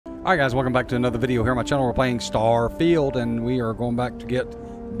Alright guys, welcome back to another video here on my channel. We're playing Starfield, and we are going back to get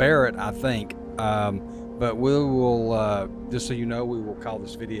Barrett, I think. But we will, just so you know, we will call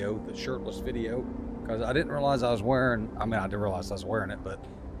this video the shirtless video, because I didn't realize I was wearing, I did realize I was wearing it, but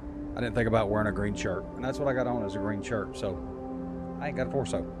I didn't think about wearing a green shirt. And that's what I got on, is a green shirt, so I ain't got a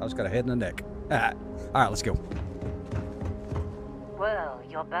torso. I just got a head and a neck. Alright, let's go. Well,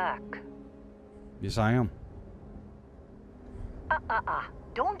 you're back. Yes, I am.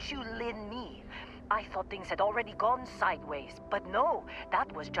 Don't you lin me. I thought things had already gone sideways, but no, that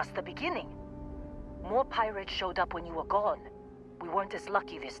was just the beginning. More pirates showed up when you were gone. We weren't as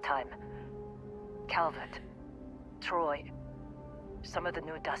lucky this time. Calvert, Troy, some of the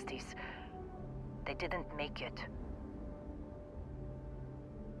new Dusties, they didn't make it.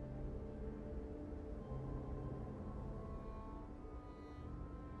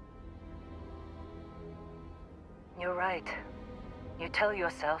 You're right. You tell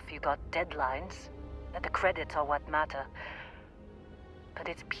yourself you got deadlines, that the credits are what matter. But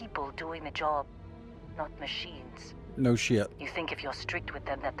it's people doing the job, not machines. No shit. You think if you're strict with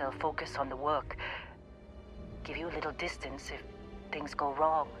them that they'll focus on the work, give you a little distance if things go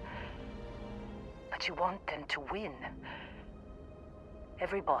wrong. But you want them to win.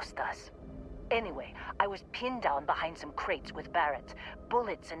 Every boss does. Anyway, I was pinned down behind some crates with Barrett.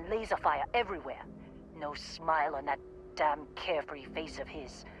 Bullets and laser fire everywhere. No smile on that damn carefree face of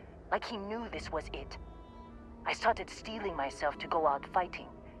his. Like he knew this was it. I started steeling myself to go out fighting.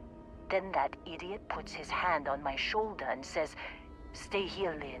 Then that idiot puts his hand on my shoulder and says, "Stay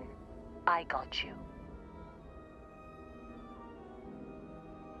here, Lynn. I got you."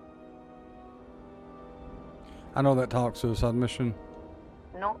 I know that talk suicide mission.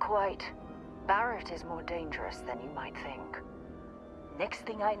 Not quite. Barrett is more dangerous than you might think. Next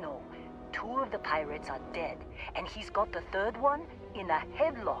thing I know, 2 of the pirates are dead, and he's got the 3rd one in a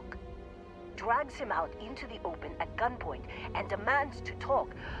headlock. Drags him out into the open at gunpoint and demands to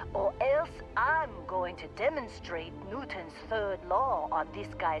talk, or else I'm going to demonstrate Newton's 3rd law on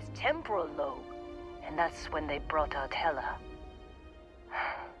this guy's temporal lobe. And that's when they brought out Hella.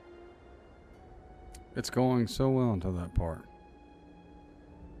 It's going so well until that part.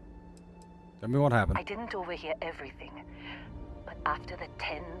 Tell me what happened. I didn't overhear everything. But after the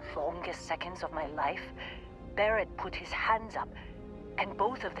 10 longest seconds of my life, Barrett put his hands up, and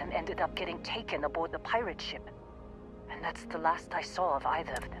both of them ended up getting taken aboard the pirate ship. And that's the last I saw of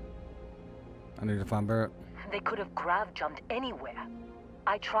either of them. I need to find Barrett. They could have grav-jumped anywhere.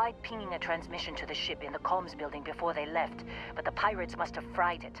 I tried pinging a transmission to the ship in the comms building before they left, but the pirates must have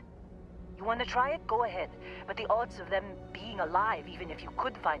fried it. You want to try it? Go ahead. But the odds of them being alive, even if you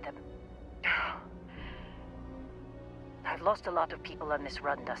could find them... I've lost a lot of people on this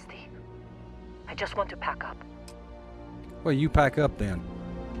run, Dusty. I just want to pack up. Well, you pack up then.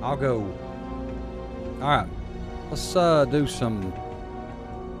 I'll go. Alright. Let's do some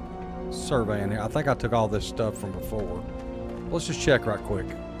surveying here. I think I took all this stuff from before. Let's just check right quick.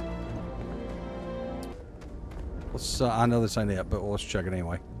 Let's, I know this ain't it, but let's check it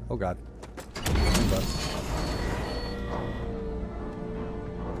anyway. Oh, God.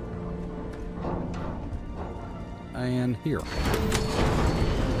 And here.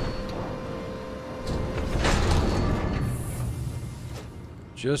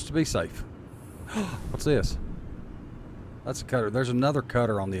 Just to be safe. What's this? That's a cutter. There's another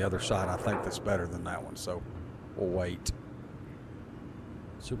cutter on the other side, I think, that's better than that one, so we'll wait.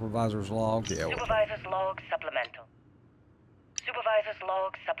 Supervisor's log. Yeah. Supervisor's log supplemental. Supervisor's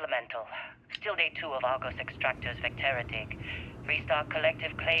log supplemental. Still day 2 of Argos Extractor's Vectera dig. Restart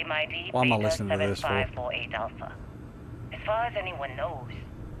collective claim ID Why am I listening to this for? 7548 Alpha. As far as anyone knows,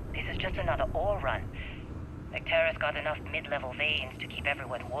 this is just another ore run. Vectera's got enough mid-level veins to keep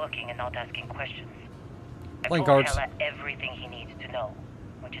everyone working and not asking questions. I told Hella everything he needs to know,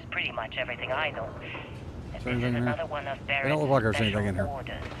 which is pretty much everything I know. And this is another one of Barrett's they don't look like there's anything in here.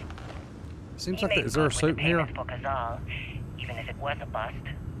 Orders. Seems like is there a suit in here? For Kazal, even if it was a bust.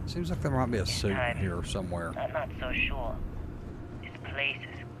 Seems like there might be a suit in here somewhere. I'm not so sure. This place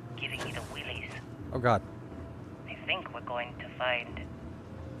is giving me the willies. Oh, God. I think we're going to find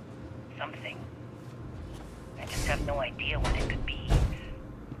something. I just have no idea what it could be,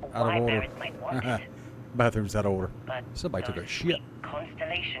 or why Barrett might want it. Bathroom's out of order. But somebody took a shit.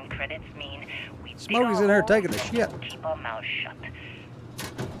 Constellation credits mean we Smokey's in there taking a shit. Keep our mouths shut.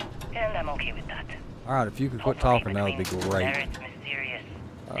 And I'm okay with that. Alright, if you could quit talking, that would be great. Barrett's mysterious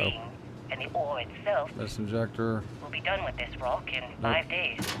thing and the ore itself. This injector. We'll be done with this rock in 5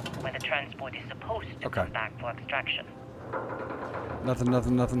 days, when the transport is supposed to come back for extraction.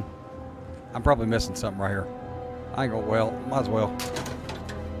 Nothing. I'm probably missing something right here. I ain't gonna, well, might as well.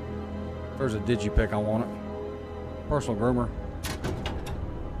 There's a digipick, I want it. Personal groomer.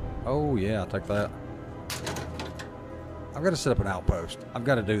 Oh yeah, I'll take that. I've got to set up an outpost. I've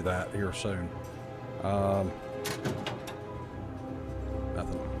got to do that here soon.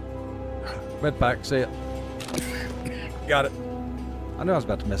 Nothing. Med pack, see it. Got it. I knew I was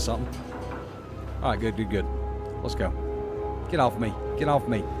about to miss something. Alright, good, good, good. Let's go. Get off me. Get off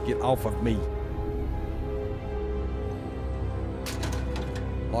me. Get off of me.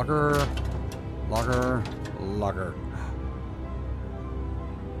 Locker. Locker. Locker.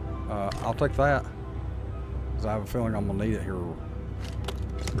 I'll take that. Because I have a feeling I'm going to need it here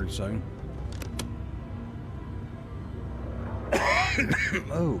pretty soon.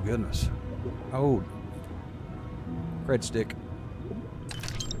 Oh, goodness. Oh. Cred stick.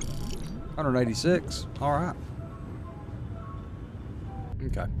 186. All right.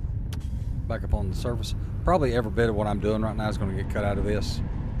 Okay. Back up on the surface. Probably every bit of what I'm doing right now is going to get cut out of this.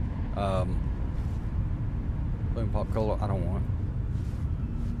 Boom pop cola. I don't want it.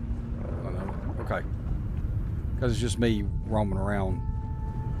 Okay. Because it's just me roaming around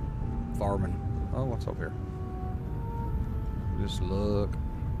farming. Oh, what's up here? Just look.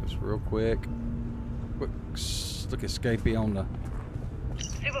 Just real quick. Quick look escapee on the...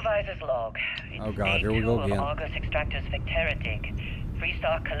 Supervisor's log. It's oh god, day here we 2 go of again. August Extractors Victera dig.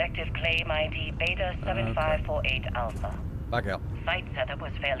 Freestock Collective Claim ID Beta 7548 Alpha. Back out. Site setup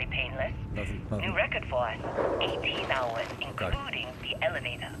was fairly painless. Nothing. New record for us. 18 hours, including the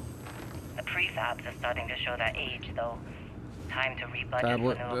elevator. The prefabs are starting to show their age, though. Time to rebudget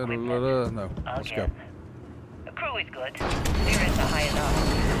Tablet. for new equipment. No, let's go. Again. The crew is good. Spirits are high enough.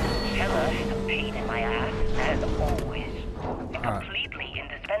 Keller is a pain in my ass, as always. And completely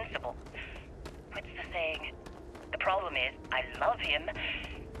indispensable. What's the saying? The problem is, I love him,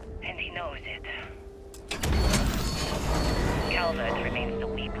 and he knows it. Calvert remains the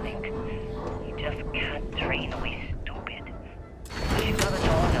weak link. He just can't train away stupid. She's got a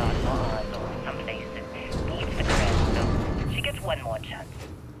daughter on Mars or someplace that needs the credit, so she gets one more chance.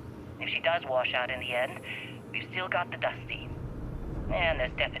 If she does wash out in the end, we've still got the Dusty. And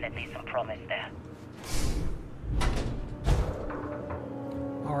there's definitely some promise there.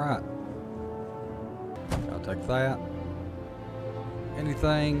 Alright. I'll take that.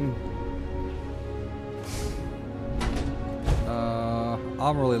 Anything?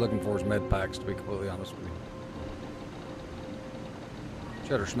 I'm really looking for his med packs, to be completely honest with you.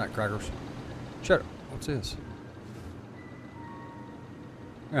 Cheddar snack crackers. Cheddar. What's this?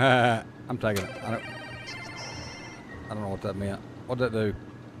 I'm taking it. I don't know what that meant. What'd that do?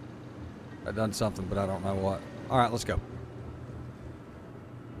 That done something, but I don't know what. Alright, let's go.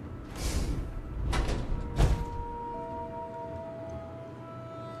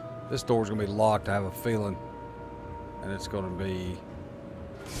 This door's gonna be locked, I have a feeling. And it's gonna be...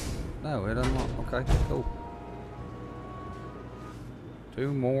 No, it unlocked. Okay, cool.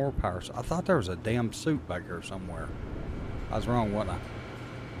 2 more power... I thought there was a damn suit back here somewhere. I was wrong, wasn't I?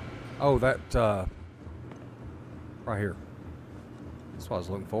 Oh, that, right here. That's what I was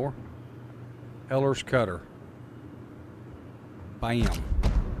looking for. Heller's cutter. Bam.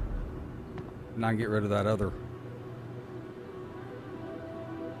 Now I can get rid of that other...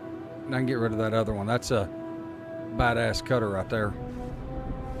 Now I can get rid of that other one. That's a badass cutter right there.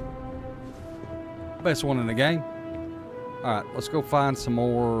 Best one in the game. Alright, let's go find some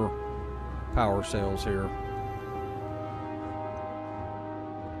more power cells here.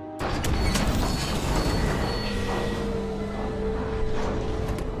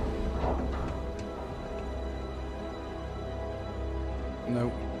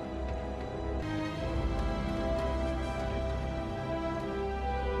 Nope.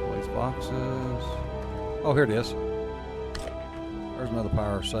 Place boxes. Oh, here it is. There's another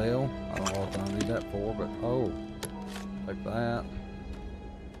power cell. I don't know what I need that for, but oh, take that.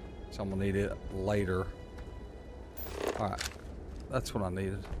 So I'm gonna need it later. All right, that's what I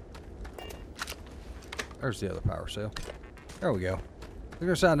needed. There's the other power cell. There we go. I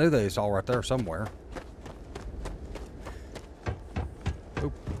guess I knew they was all right there somewhere.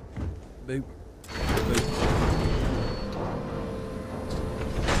 Boop, boop, boop.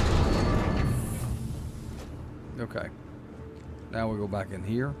 Okay. Now we go back in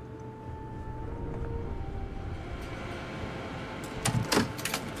here.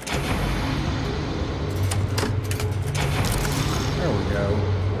 There we go.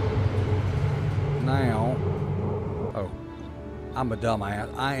 Now, oh, I'm a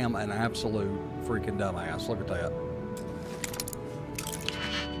dumbass. I am an absolute freaking dumbass. Look at that.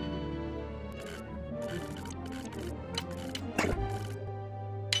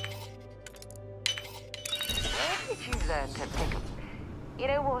 Where did you learn to pick up? You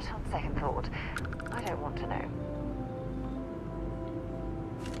know what? what? On second thought, I don't want to know.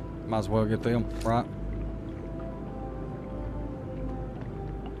 Might as well get them, right?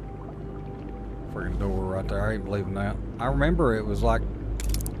 Freaking door right there. I ain't believing that. I remember it was like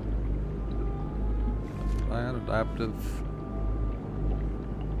that adaptive.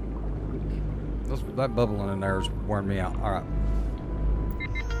 That bubbling in there is wearing me out. All right.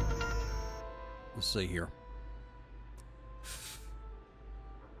 Let's see here.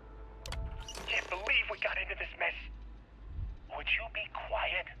 Can't believe we got into this mess. Would you be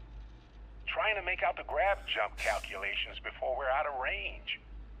quiet? Trying to make out the grab jump calculations before we're out of range.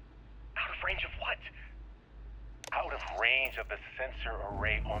 Out of range of what? Out of range of the sensor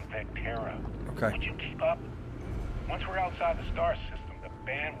array on Vectera. Okay. Would you keep up? Once we're outside the star system, the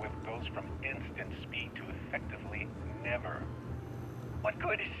bandwidth goes from instant speed to effectively never. What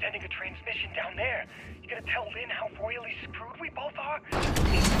good is sending a transmission down there? You gonna tell Lynn how royally screwed we both are?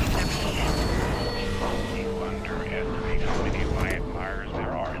 You underestimate how many Alliant Myers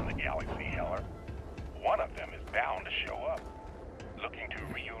there are in the galaxy, Heller. One of them is bound to show up, looking to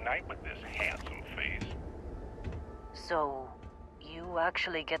reunite with this handsome face. So, you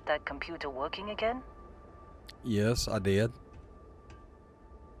actually get that computer working again? Yes, I did.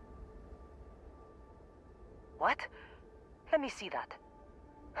 What? Let me see that.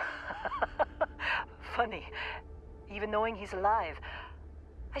 Funny. Even knowing he's alive,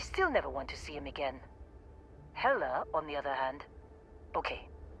 I still never want to see him again. Hella, on the other hand. Okay.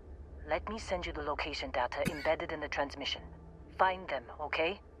 Let me send you the location data embedded in the transmission. Find them,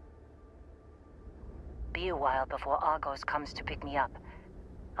 okay? Be a while before Argos comes to pick me up.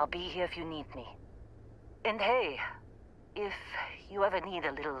 I'll be here if you need me. And hey, if you ever need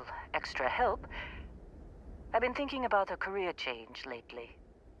a little extra help, I've been thinking about a career change lately.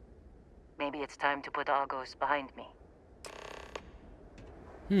 Maybe it's time to put Argos behind me.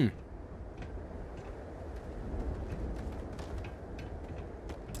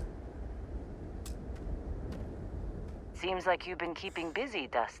 Seems like you've been keeping busy,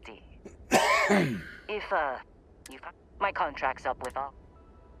 Dusty. If, my contract's up with all.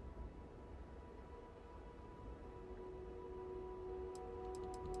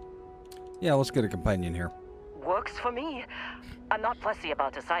 Yeah, let's get a companion here. Works for me. I'm not fussy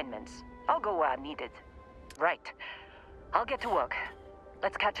about assignments. I'll go where I'm needed. Right. I'll get to work.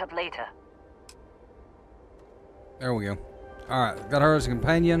 Let's catch up later. There we go. Alright, got her as a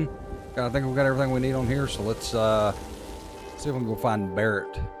companion. I think we've got everything we need on here, so let's see if we can go find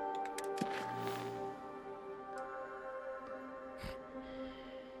Barrett.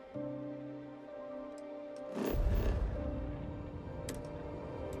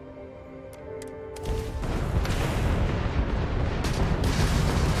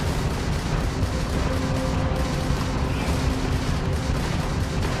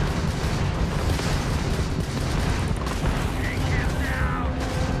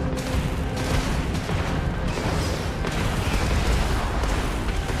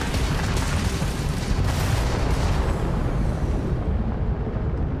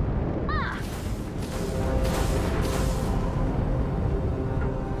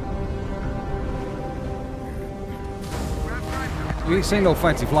 You ain't seen no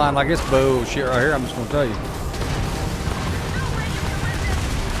fancy flying like this bullshit right here, I'm just gonna tell you.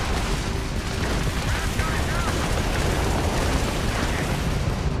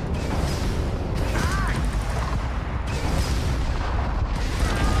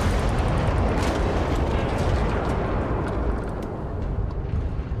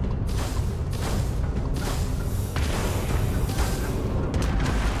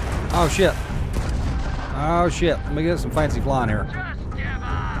 Oh shit. Oh shit. Let me get some fancy flying here.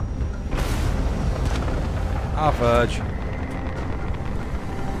 Oh fudge.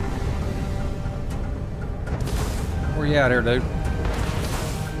 Where you at here, dude?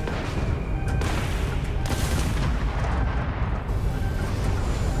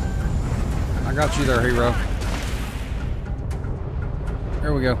 I got you there, hero.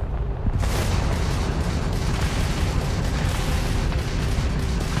 Here we go.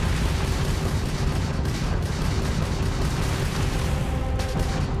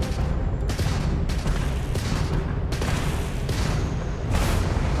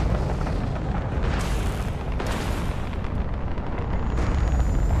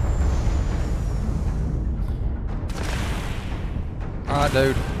 Alright,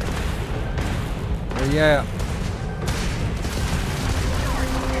 dude. Where you at?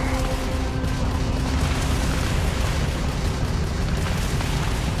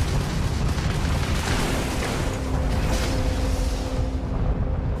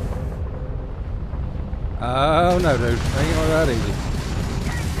 Oh no, dude. Ain't all that easy.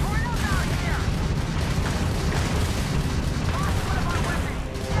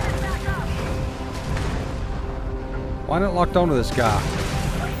 Why not locked onto this guy?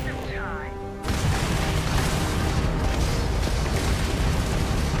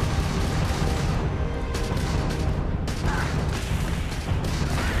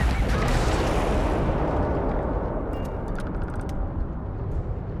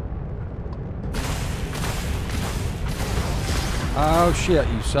 Oh shit,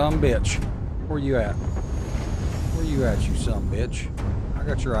 you son of a bitch. Where you at? Where you at, you son of a bitch? I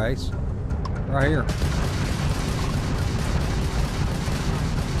got your ace. Right here.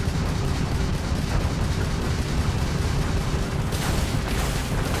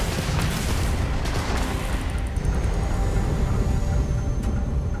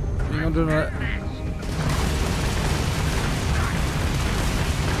 You gonna do that?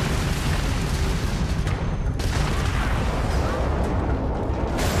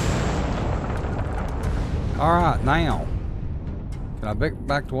 All right, now, can I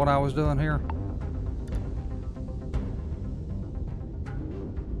back to what I was doing here?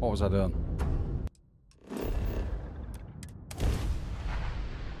 What was I doing?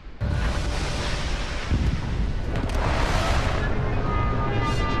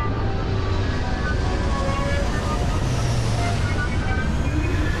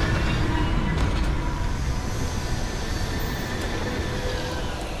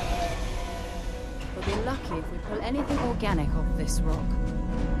 We'll be lucky if we pull anything organic off this rock.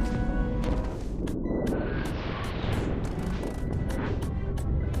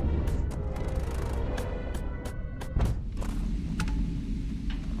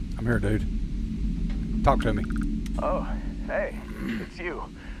 I'm here, dude. Talk to me. Oh, hey, it's you.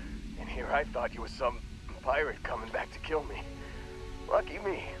 And here I thought you were some pirate coming back to kill me. Lucky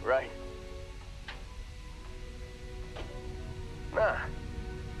me, right?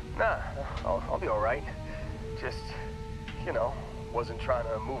 Nah, I'll be alright. Just, you know, wasn't trying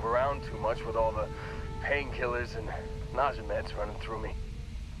to move around too much with all the painkillers and nausea meds running through me.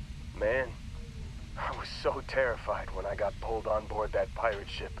 Man, I was so terrified when I got pulled on board that pirate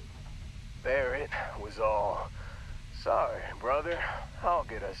ship. Barrett was all, "Sorry, brother, I'll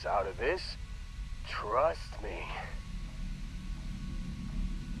get us out of this. Trust me."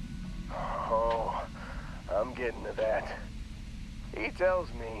 Oh, I'm getting to that. He tells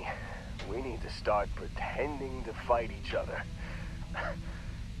me we need to start pretending to fight each other.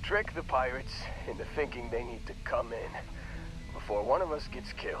 Trick the pirates into thinking they need to come in before one of us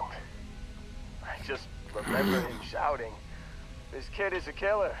gets killed. I just remember him shouting, "This kid is a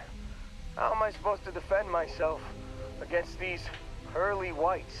killer. How am I supposed to defend myself against these early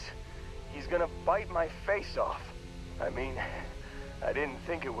whites? He's gonna bite my face off." I mean, I didn't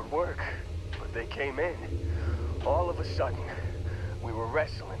think it would work, but they came in. All of a sudden, we were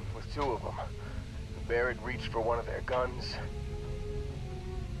wrestling with two of them. Barrett reached for one of their guns.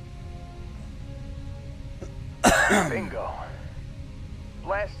 Bingo.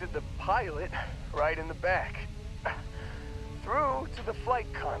 Blasted the pilot right in the back. Through to the flight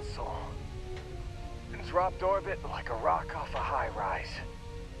console. And dropped orbit like a rock off a high rise.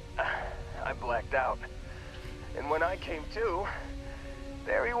 I blacked out. And when I came to,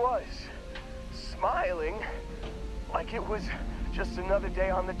 there he was, smiling like it was just another day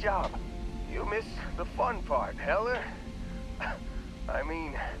on the job. You missed the fun part, Heller. I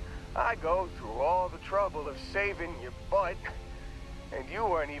mean, I go through all the trouble of saving your butt, and you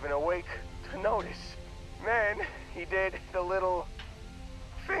weren't even awake to notice. Then he did the little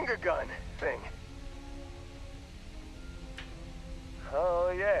finger gun thing.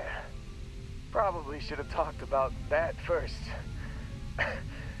 Oh yeah, probably should have talked about that first.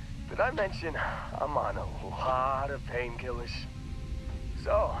 Did I mention I'm on a lot of painkillers?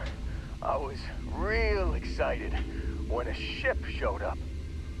 So, I was real excited when a ship showed up.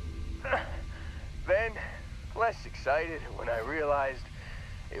 Then, less excited when I realized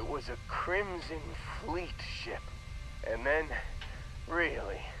it was a Crimson Fleet ship. And then,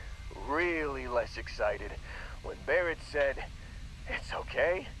 really less excited when Barrett said, "It's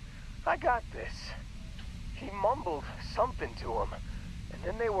okay, I got this." He mumbled something to him, and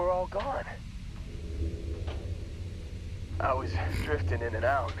then they were all gone. I was drifting in and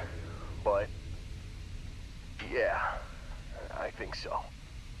out, but yeah, I think so.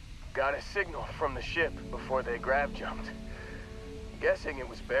 Got a signal from the ship before they grab jumped. Guessing it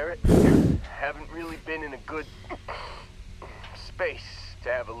was Barrett. Haven't really been in a good space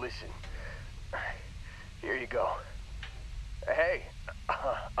to have a listen. Here you go. Hey,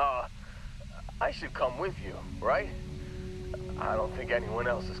 I should come with you, right? I don't think anyone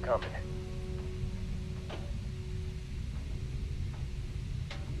else is coming.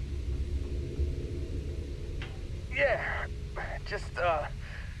 Yeah, just,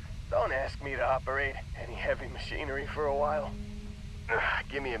 Don't ask me to operate any heavy machinery for a while.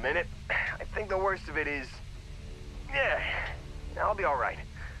 Give me a minute. I think the worst of it is... Yeah, I'll be alright.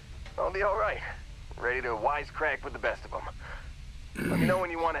 I'll be alright. Ready to wisecrack with the best of them. Let me know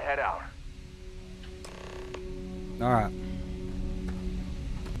when you want to head out. Alright.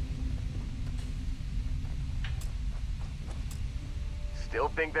 Still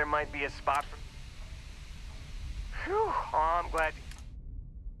think there might be a spot for... Whew, oh, I'm glad...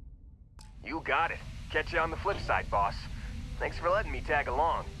 You got it. Catch you on the flip side, boss. Thanks for letting me tag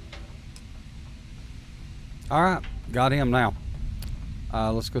along. Alright, got him now.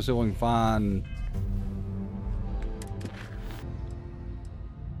 Let's go see if we can find...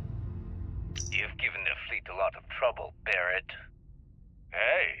 You've given the fleet a lot of trouble, Barrett.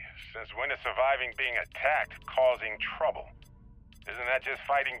 Hey, since when is surviving being attacked causing trouble? Isn't that just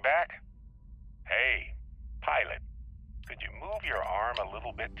fighting back? Hey, pilot, could you move your arm a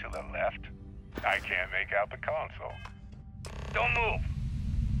little bit to the left? I can't make out the console. Don't move!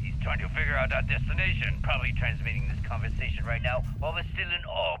 He's trying to figure out our destination. Probably transmitting this conversation right now while we're still in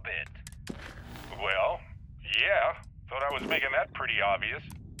orbit. Well, yeah. Thought I was making that pretty obvious.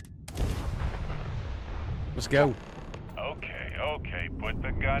 Let's go. Okay, put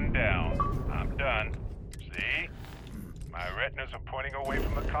the gun down. I'm done. See? My retinas are pointing away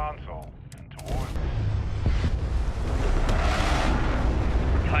from the console and toward...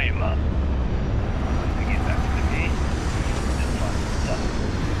 Time up. To get back to the base. This fun stuff.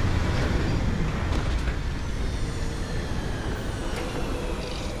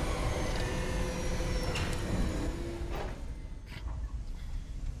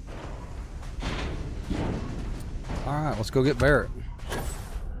 Alright, let's go get Barrett.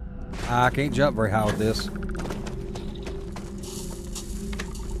 I can't jump very high with this.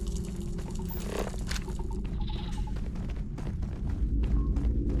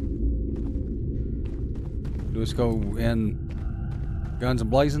 Let's go in guns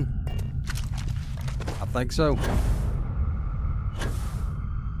and blazing. I think so.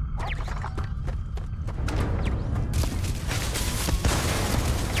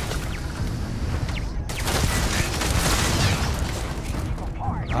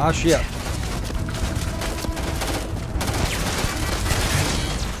 Ah, shit.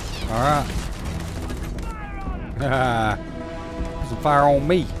 Alright. There's some fire on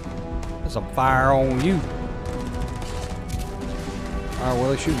me. There's some fire on you. Alright, where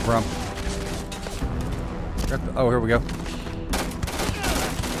are they shooting from? Oh, here we go.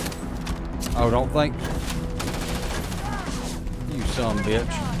 Oh, don't think. You son of a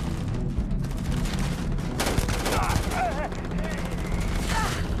bitch.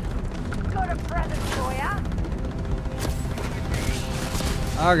 Got a present for ya.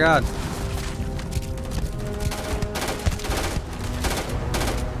 Oh, God.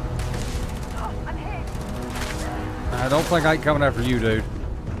 Oh, I'm hit. I don't think I ain't coming after you, dude.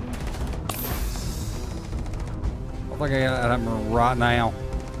 I don't think I got him right now.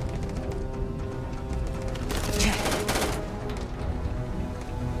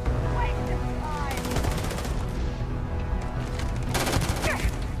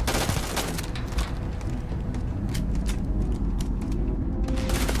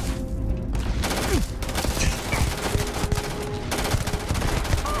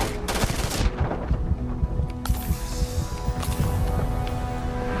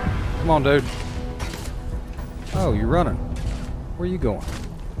 Come on, dude. Oh, you're running. Where are you going?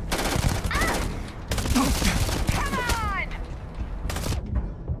 Come on!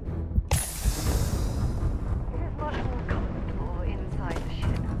 It is much more comfortable inside the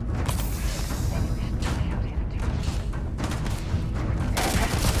ship. Maybe we should try out here too.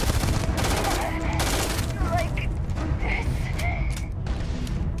 Like this.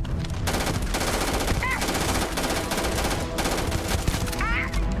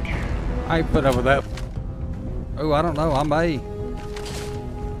 I ain't put up with that. Oh, I don't know. I may.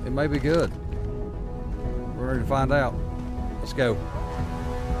 It may be good. We're ready to find out. Let's go.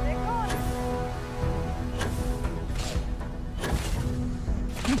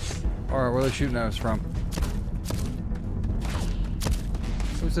 Alright, where are they shooting at us from?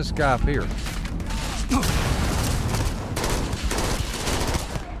 Who's this guy up here?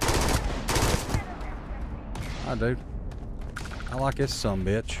 Hi, dude. I like this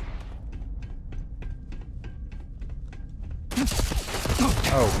sumbitch.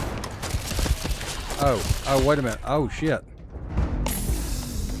 Oh, wait a minute. Oh, shit.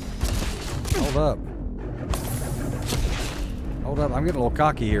 Hold up. Hold up. I'm getting a little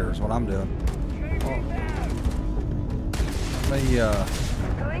cocky here is what I'm doing. Let me,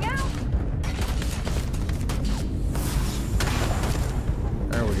 Going out.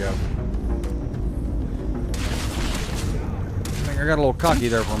 there we go. got a little cocky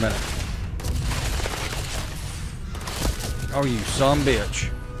there for a minute. Oh, you son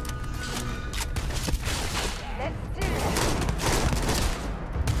bitch.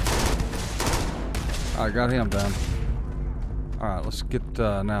 Alright, got him done. Alright, let's get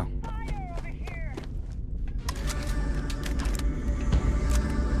now.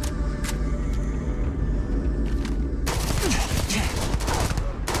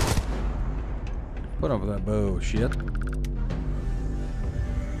 Put over that bullshit.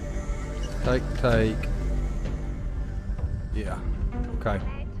 Take. Yeah. Okay.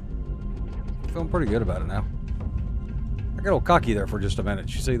 Feeling pretty good about it now. I got a little cocky there for just a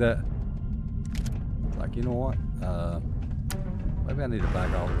minute. You see that? Like, you know what? Maybe I need to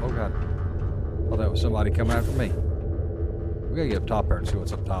back off. Oh god. Oh, that was somebody coming after me. We gotta get up top there and see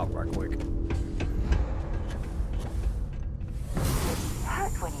what's up top right quick.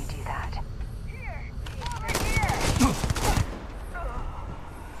 Hurt when you do that.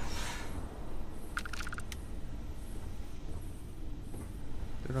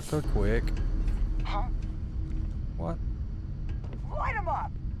 Did I so quick? Huh? What? Light him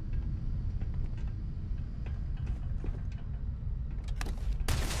up!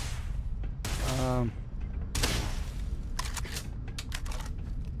 I'll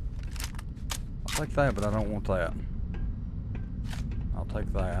take that, but I don't want that. I'll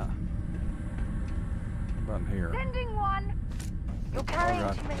take that. What about in here? Sending one. You're carrying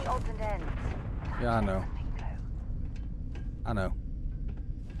God. too many odds and ends. Yeah, I know. I know.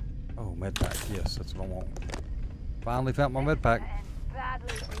 Oh, med pack. Yes, that's what I want. Finally found my med pack.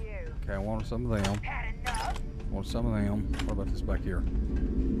 Badly for you. Okay, I wanted some of them. Had enough? Want some of them. What about this back here?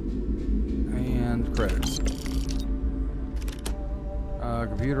 And credits.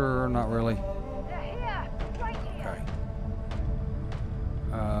 Computer, not really. They're here, right here.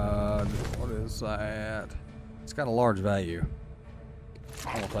 Okay. What is that? It's got a large value.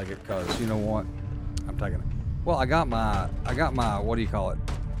 I won't take it because you know what? I'm taking it. Well, I got my, what do you call it?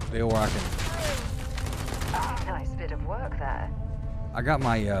 Deal where I can. Nice bit of work there. I got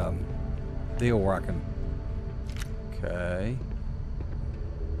my deal where I can. Okay.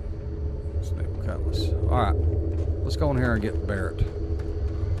 Snip cutlass. All right. Let's go in here and get Barrett,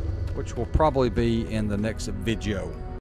 which will probably be in the next video.